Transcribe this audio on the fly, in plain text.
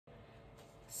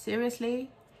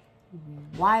Seriously?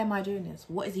 Why am I doing this?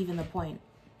 What is even the point?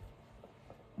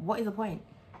 What is the point?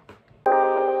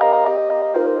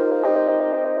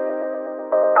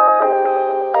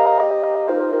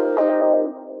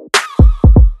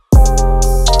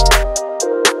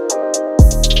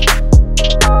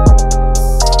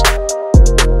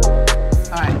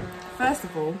 Alright, first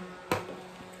of all,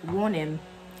 warning,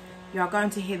 you are going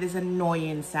to hear this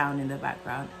annoying sound in the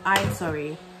background. I'm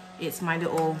sorry, it's my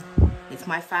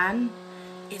fan.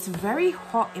 It's very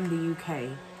hot in the UK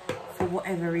for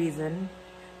whatever reason.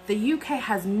 The UK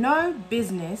has no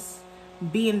business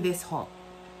being this hot.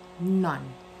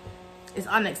 None. It's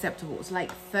unacceptable. It's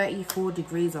like 34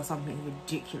 degrees or something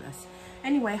ridiculous.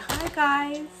 Anyway, hi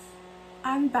guys.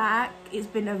 I'm back. It's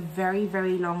been a very,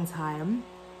 very long time.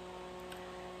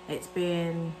 It's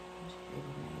been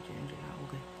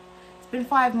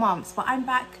 5 months, but I'm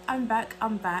back.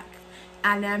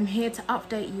 And I'm here to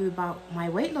update you about my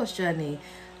weight loss journey.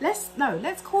 Let's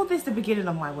call this the beginning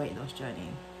of my weight loss journey.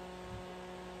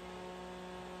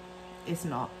 It's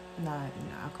not. No, I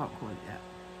can't call it that.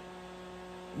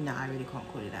 No, I really can't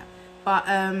call it that. But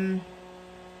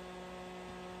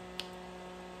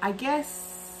I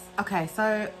guess, okay,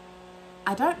 so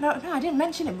I don't know. No, I didn't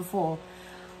mention it before.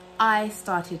 I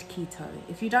started keto.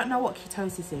 If you don't know what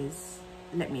ketosis is,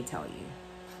 let me tell you.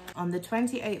 On the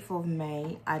 28th of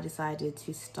May, I decided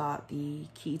to start the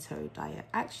keto diet.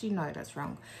 Actually, no, that's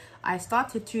wrong. I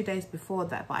started 2 days before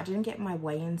that, but I didn't get my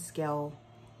weigh-in scale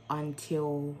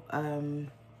until the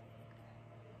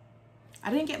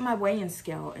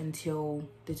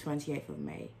 28th of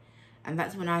May. And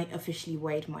that's when I officially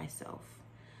weighed myself.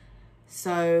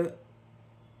 So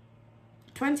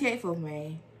 28th of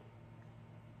May,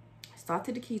 I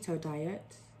started the keto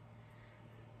diet,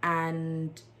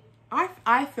 and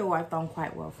I feel I've done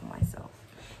quite well for myself.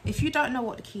 If you don't know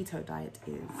what the keto diet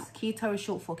is, keto is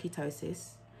short for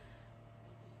ketosis.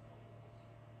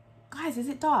 Guys, is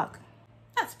it dark?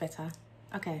 That's better.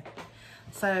 Okay.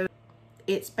 So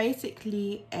it's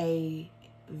basically a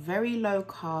very low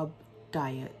carb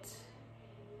diet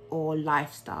or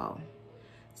lifestyle.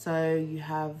 So you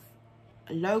have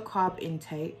a low carb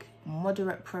intake,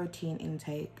 moderate protein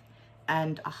intake,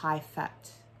 and a high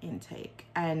fat intake.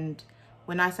 And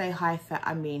when I say high fat,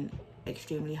 I mean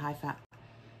extremely high fat,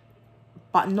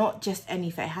 but not just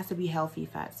any fat. It has to be healthy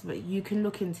fats, but you can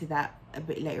look into that a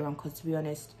bit later on, because to be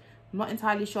honest, I'm not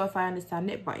entirely sure if I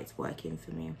understand it, but it's working for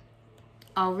me.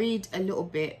 I'll read a little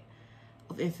bit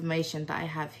of information that I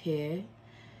have here.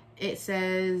 It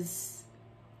says,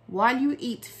 while you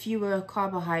eat fewer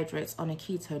carbohydrates on a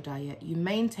keto diet, you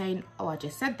maintain, oh, I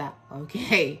just said that,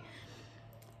 okay.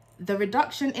 The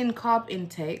reduction in carb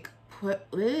intake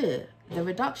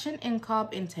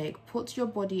puts your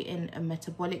body in a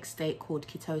metabolic state called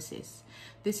ketosis.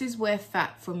 This is where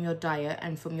fat from your diet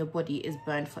and from your body is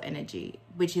burned for energy,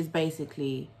 which is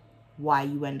basically why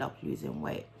you end up losing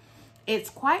weight.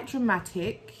 It's quite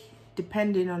dramatic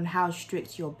depending on how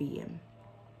strict you're being.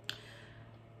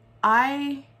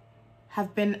 I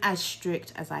have been as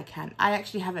strict as I can. I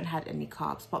actually haven't had any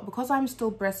carbs, but because I'm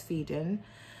still breastfeeding,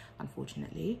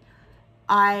 unfortunately,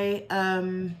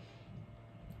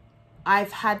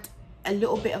 I've had a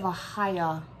little bit of a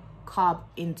higher carb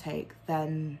intake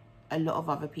than a lot of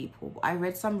other people. I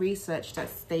read some research that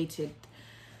stated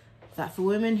that for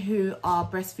women who are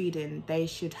breastfeeding, they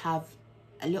should have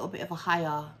a little bit of a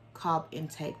higher carb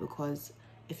intake, because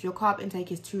if your carb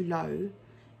intake is too low,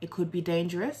 it could be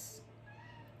dangerous.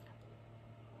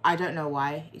 I don't know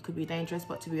why it could be dangerous,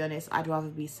 but to be honest, I'd rather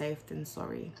be safe than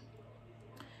sorry.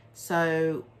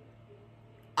 So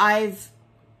I've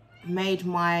made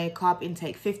my carb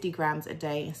intake 50 grams a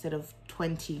day instead of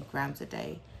 20 grams a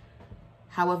day.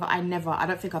 However, I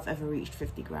don't think I've ever reached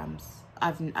 50 grams.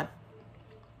 I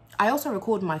also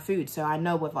record my food, so I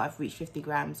know whether I've reached 50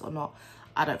 grams or not.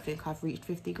 I don't think I've reached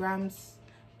 50 grams.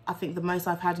 I think the most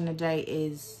I've had in a day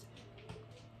is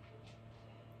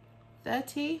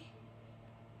 33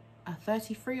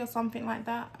 or something like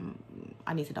that.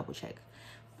 I need to double check.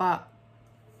 But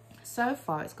so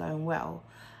far it's going well.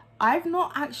 I've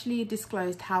not actually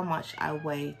disclosed how much I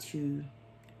weigh to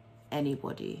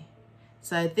anybody.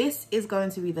 So this is going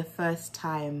to be the first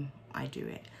time I do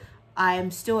it. I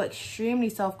am still extremely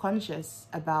self-conscious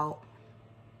about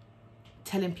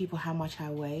telling people how much I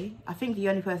weigh. I think the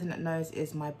only person that knows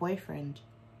is my boyfriend.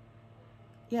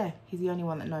 Yeah, he's the only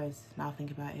one that knows, now I think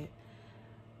about it.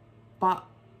 But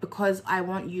because I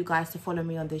want you guys to follow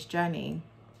me on this journey,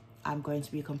 I'm going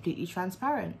to be completely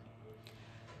transparent.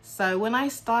 So when I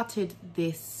started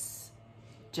this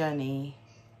journey,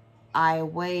 I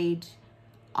weighed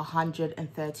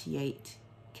 138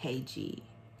 kg.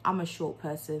 I'm a short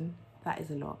person. That is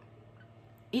a lot.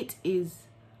 It is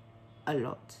a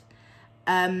lot.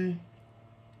 I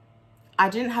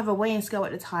didn't have a weighing scale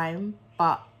at the time,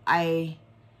 but I'd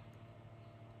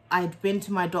been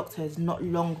to my doctor's not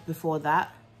long before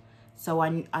that, so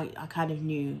I kind of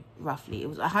knew roughly. It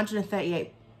was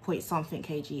 138 point something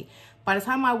kg. By the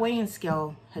time my weighing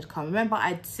scale had come, remember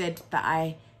I'd said that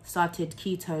I started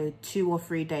keto 2 or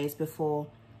 3 days before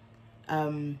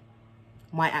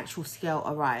my actual scale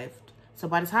arrived. So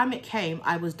by the time it came,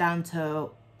 I was down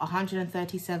to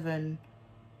 137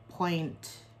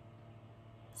 point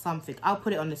something. I'll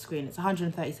put it on the screen. It's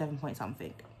 137 point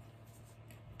something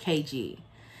kg.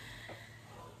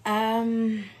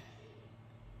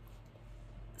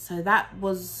 So that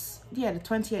was, yeah, the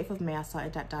 28th of May I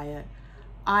started that diet.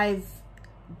 I've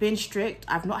been strict.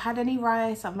 I've not had any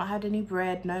rice. I've not had any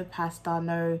bread, no pasta,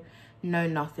 no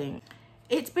nothing.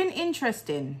 It's been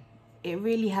interesting. It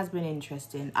really has been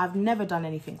interesting. I've never done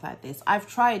anything like this. I've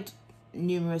tried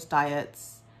numerous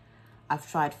diets. I've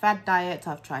tried fad diets,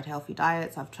 I've tried healthy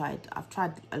diets, I've tried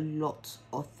a lot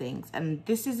of things. And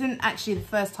this isn't actually the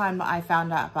first time that I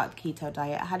found out about the keto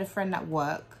diet. I had a friend at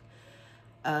work.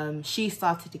 She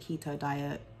started the keto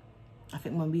diet, I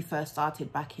think when we first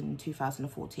started back in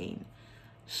 2014.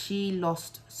 She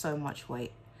lost so much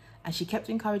weight and she kept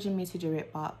encouraging me to do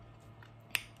it, but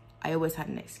I always had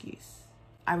an excuse.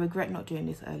 I regret not doing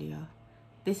this earlier.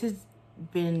 This has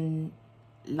been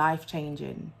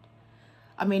life-changing.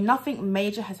 I mean, nothing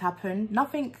major has happened,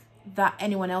 nothing that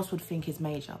anyone else would think is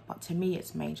major, but to me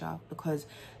it's major because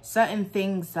certain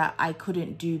things that I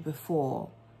couldn't do before,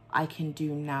 I can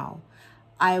do now.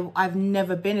 I've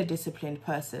never been a disciplined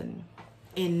person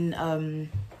in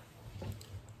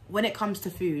when it comes to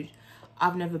food.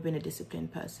 I've never been a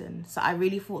disciplined person, so I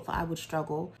really thought that I would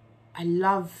struggle. I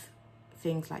love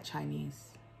things like Chinese.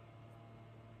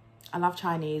 I love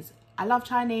Chinese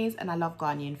and I love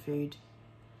Ghanaian food.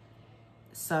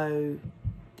 So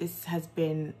this has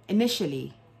been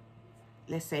initially,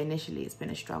 let's say initially, it's been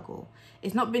a struggle.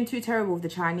 It's not been too terrible with the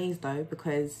Chinese though,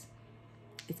 because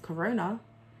it's Corona.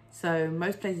 So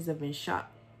most places have been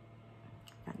shut,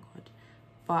 thank God.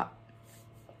 But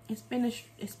it's been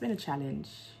a challenge.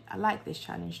 I like this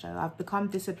challenge though. I've become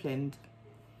disciplined.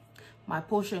 My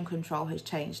portion control has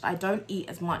changed. I don't eat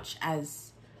as much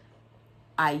as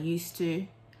I used to.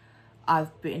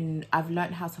 I've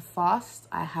learned how to fast.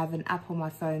 I have an app on my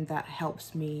phone that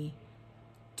helps me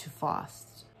to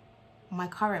fast. My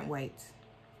current weight.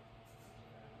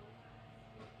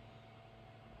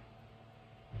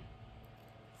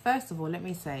 First of all, let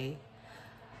me say,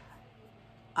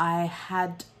 I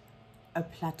had a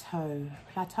plateau.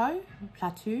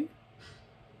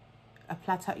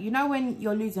 You know when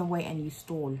you're losing weight and you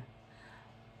stall?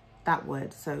 That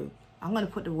word. So I'm going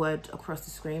to put the word across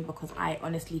the screen because I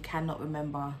honestly cannot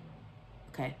remember.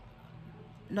 Okay.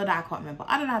 Not that I can't remember.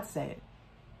 I don't know how to say it.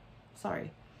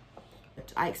 Sorry.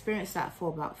 But I experienced that for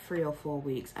about 3 or 4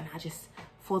 weeks. And I just,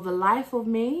 for the life of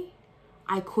me,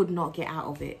 I could not get out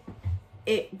of it.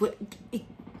 It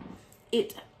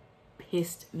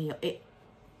pissed me off.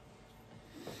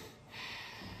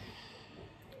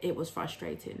 It was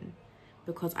frustrating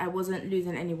because I wasn't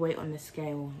losing any weight on the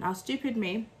scale. Now, stupid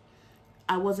me,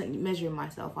 I wasn't measuring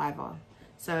myself either.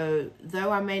 So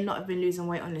though I may not have been losing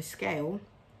weight on the scale,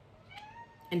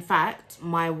 in fact,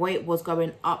 my weight was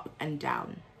going up and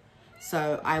down.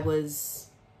 So I was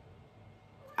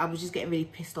just getting really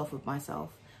pissed off with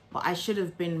myself. But I should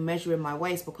have been measuring my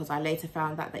waist because I later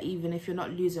found out that even if you're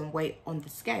not losing weight on the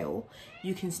scale,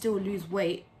 you can still lose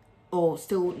weight or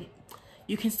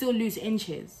you can still lose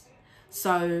inches.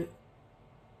 So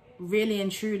really and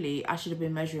truly, I should have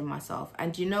been measuring myself.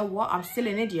 And you know what? I'm still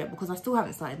an idiot because I still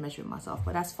haven't started measuring myself.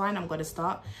 But that's fine. I'm going to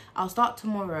start. I'll start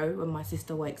tomorrow when my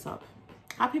sister wakes up.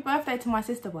 Happy birthday to my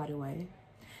sister, by the way.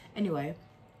 Anyway,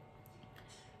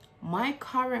 my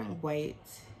current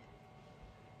weight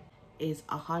is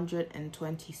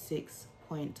 126.1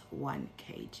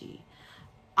 kg.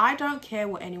 I don't care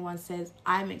what anyone says.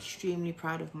 I'm extremely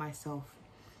proud of myself.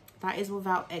 That is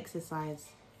without exercise.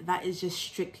 That is just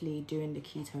strictly doing the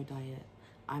keto diet.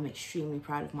 I'm extremely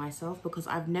proud of myself because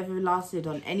I've never lasted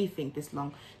on anything this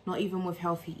long, not even with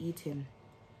healthy eating.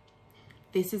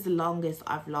 This is the longest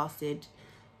I've lasted,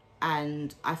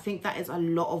 and I think that is a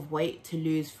lot of weight to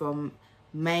lose from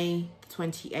May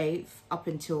 28th up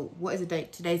until, what is the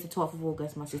date? Today's the 12th of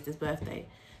August, my sister's birthday.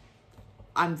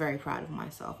 I'm very proud of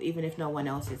myself, even if no one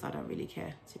else is. I don't really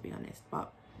care, to be honest.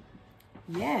 But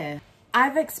yeah,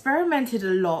 I've experimented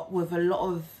a lot with a lot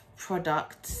of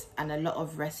products and a lot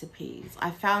of recipes.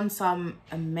 I found some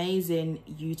amazing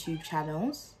YouTube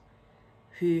channels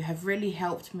who have really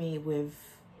helped me with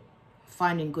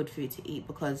finding good food to eat,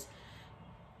 because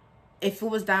if it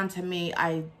was down to me,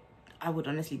 I would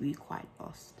honestly be quite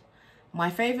lost.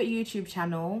 My favorite YouTube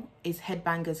channel is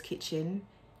Headbanger's Kitchen.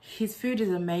 His food is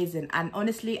amazing, and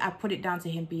honestly, I put it down to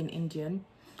him being Indian.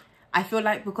 I feel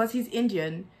like because he's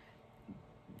Indian,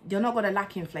 you're not gonna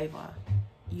lack in flavor.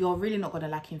 You're really not gonna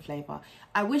lack in flavor.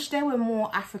 I wish there were more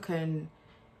African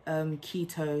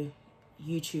keto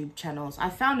YouTube channels. I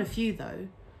found a few though.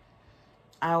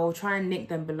 I'll try and link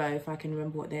them below if I can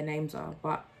remember what their names are.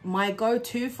 But my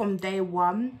go-to from day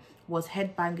one was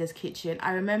Headbanger's Kitchen.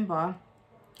 I remember,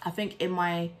 I think in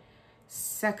my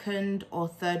 2nd or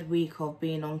 3rd week of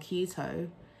being on keto,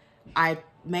 I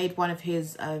made one of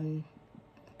his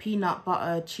peanut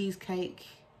butter cheesecake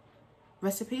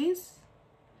recipes.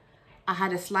 I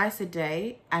had a slice a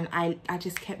day, and I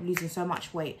just kept losing so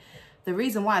much weight. The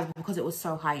reason why is because it was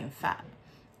so high in fat.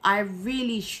 I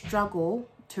really struggle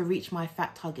to reach my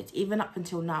fat targets, even up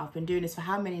until now. I've been doing this for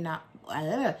how many now?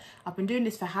 I've been doing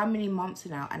this for how many months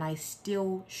now, and I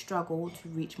still struggle to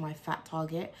reach my fat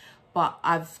target. But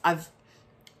I've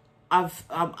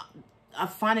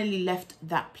finally left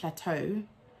that plateau,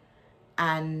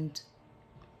 and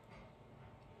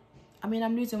I mean,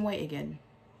 I'm losing weight again.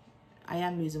 I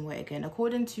am losing weight again.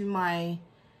 According to my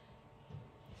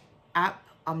app,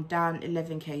 I'm down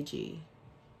 11 kg.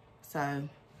 So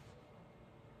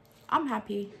I'm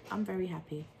happy. I'm very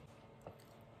happy.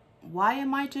 Why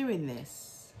am I doing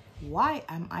this? Why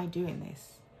am I doing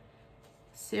this?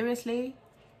 Seriously?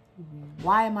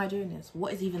 Why am I doing this?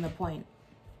 What is even the point?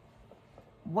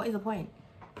 What is the point?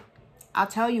 I'll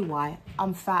tell you why.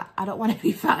 I'm fat. I don't want to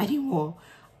be fat anymore.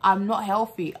 I'm not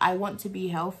healthy. I want to be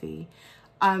healthy.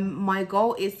 My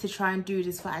goal is to try and do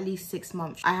this for at least 6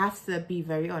 months. I have to be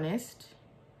very honest.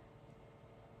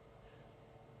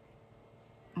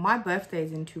 My birthday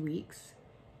is in 2 weeks.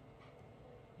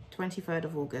 23rd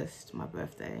of August, my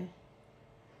birthday.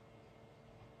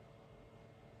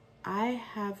 I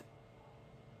have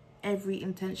every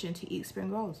intention to eat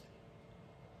spring rolls.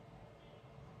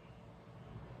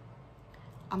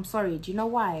 I'm sorry, do you know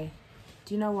why?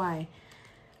 Do you know why?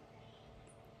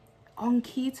 On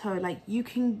keto, like, you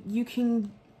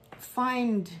can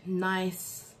find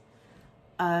nice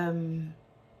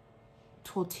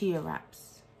tortilla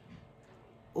wraps,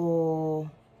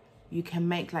 or you can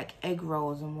make like egg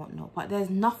rolls and whatnot, but there's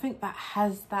nothing that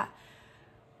has that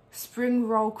spring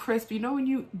roll crisp. You know when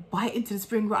you bite into the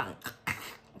spring roll,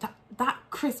 that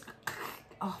crisp,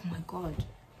 oh my god,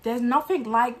 there's nothing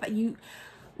like that.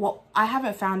 Well, I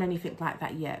haven't found anything like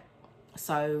that yet.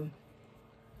 So,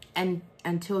 and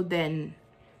until then,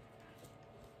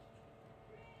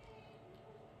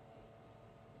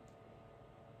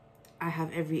 I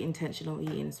have every intention of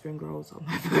eating spring rolls on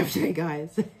my birthday,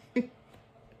 guys.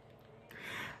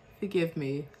 Forgive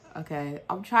me, okay?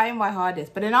 I'm trying my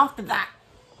hardest, but then after that,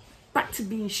 back to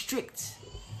being strict.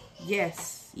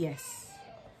 Yes, yes.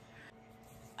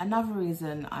 Another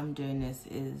reason I'm doing this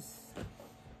is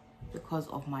because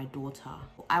of my daughter.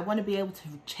 I want to be able to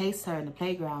chase her in the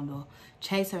playground, or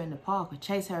chase her in the park, or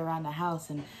chase her around the house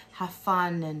and have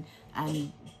fun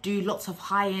and do lots of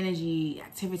high energy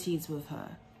activities with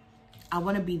her. I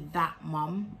want to be that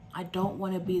mum. I don't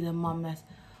want to be the mum that's,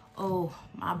 oh,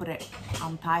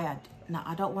 I'm tired. No,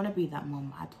 I don't want to be that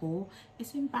mum at all.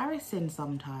 It's embarrassing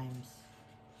sometimes.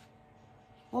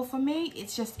 Well, for me,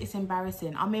 it's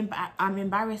embarrassing. I'm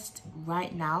embarrassed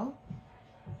right now.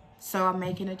 So I'm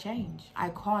making a change.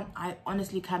 I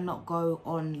honestly cannot go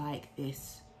on like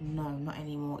this. No, not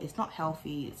anymore. It's not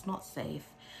healthy. It's not safe.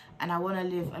 And I want to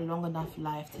live a long enough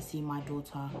life to see my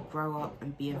daughter grow up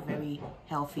and be a very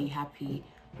healthy, happy,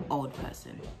 old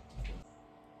person.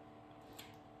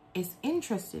 It's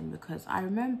interesting because I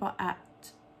remember at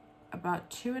about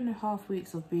 2.5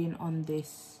 weeks of being on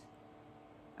this,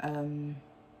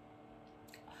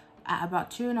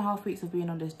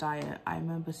 diet, I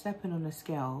remember stepping on a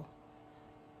scale,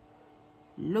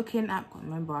 looking at,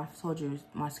 remember I told you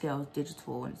my scale is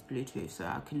digital and it's Bluetooth, so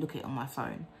I could look at it on my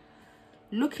phone.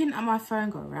 Looking at my phone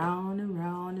go round and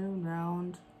round and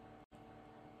round,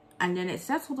 and then it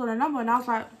settled on a number, and I was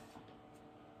like,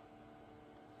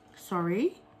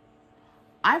 sorry,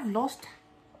 I've lost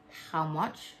how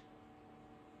much?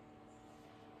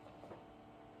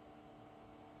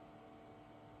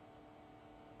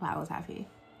 But I was happy.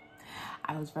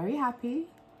 I was very happy.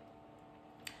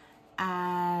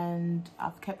 And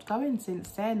I've kept going since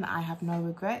then. I have no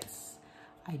regrets.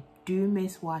 I do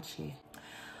miss Wachi.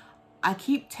 I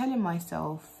keep telling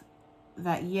myself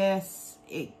that yes,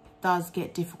 it does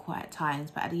get difficult at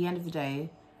times, but at the end of the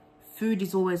day, food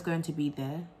is always going to be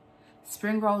there.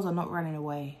 Spring rolls are not running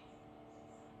away.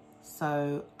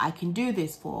 So I can do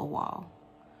this for a while.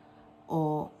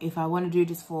 Or if I want to do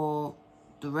this for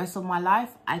the rest of my life,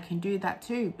 I can do that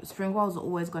too. But spring rolls are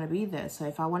always going to be there. So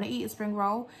if I want to eat a spring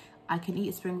roll, I can eat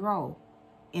a spring roll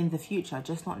in the future,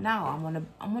 just not now.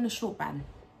 I'm on a short ban.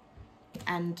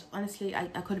 And honestly, I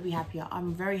couldn't be happier.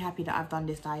 I'm very happy that I've done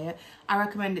this diet. I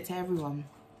recommend it to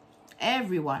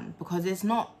everyone, because it's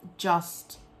not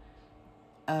just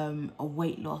a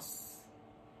weight loss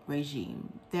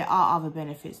regime. There are other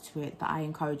benefits to it that I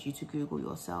encourage you to Google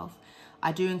yourself.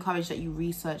 I do encourage that you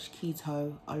research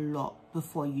keto a lot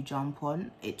before you jump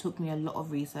on. It took me a lot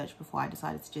of research before I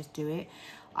decided to just do it.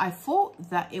 I thought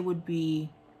that it would be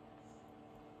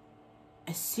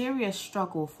a serious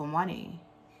struggle for money.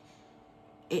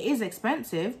 It is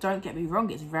expensive, don't get me wrong,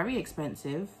 it's very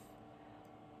expensive,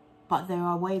 but there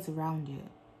are ways around it.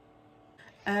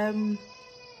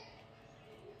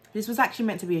 This was actually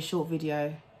meant to be a short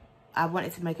video. I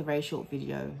wanted to make a very short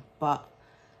video, but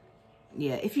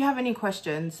yeah, if you have any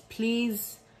questions,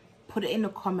 please put it in the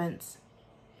comments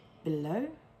below.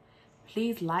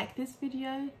 Please like this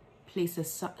video. Please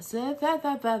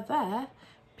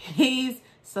please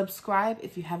subscribe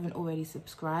if you haven't already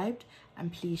subscribed,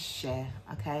 and please share.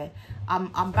 Okay,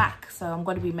 I'm back, so I'm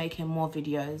going to be making more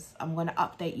videos. I'm going to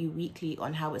update you weekly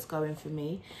on how it's going for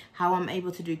me, how I'm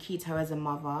able to do keto as a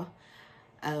mother.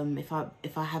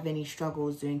 If I have any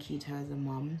struggles doing keto as a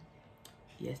mum,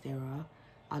 yes there are.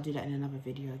 I'll do that in another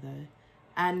video though.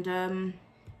 And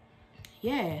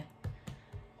yeah,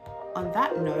 on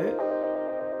that note,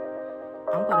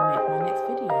 I'm gonna make my next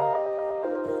video.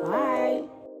 Bye.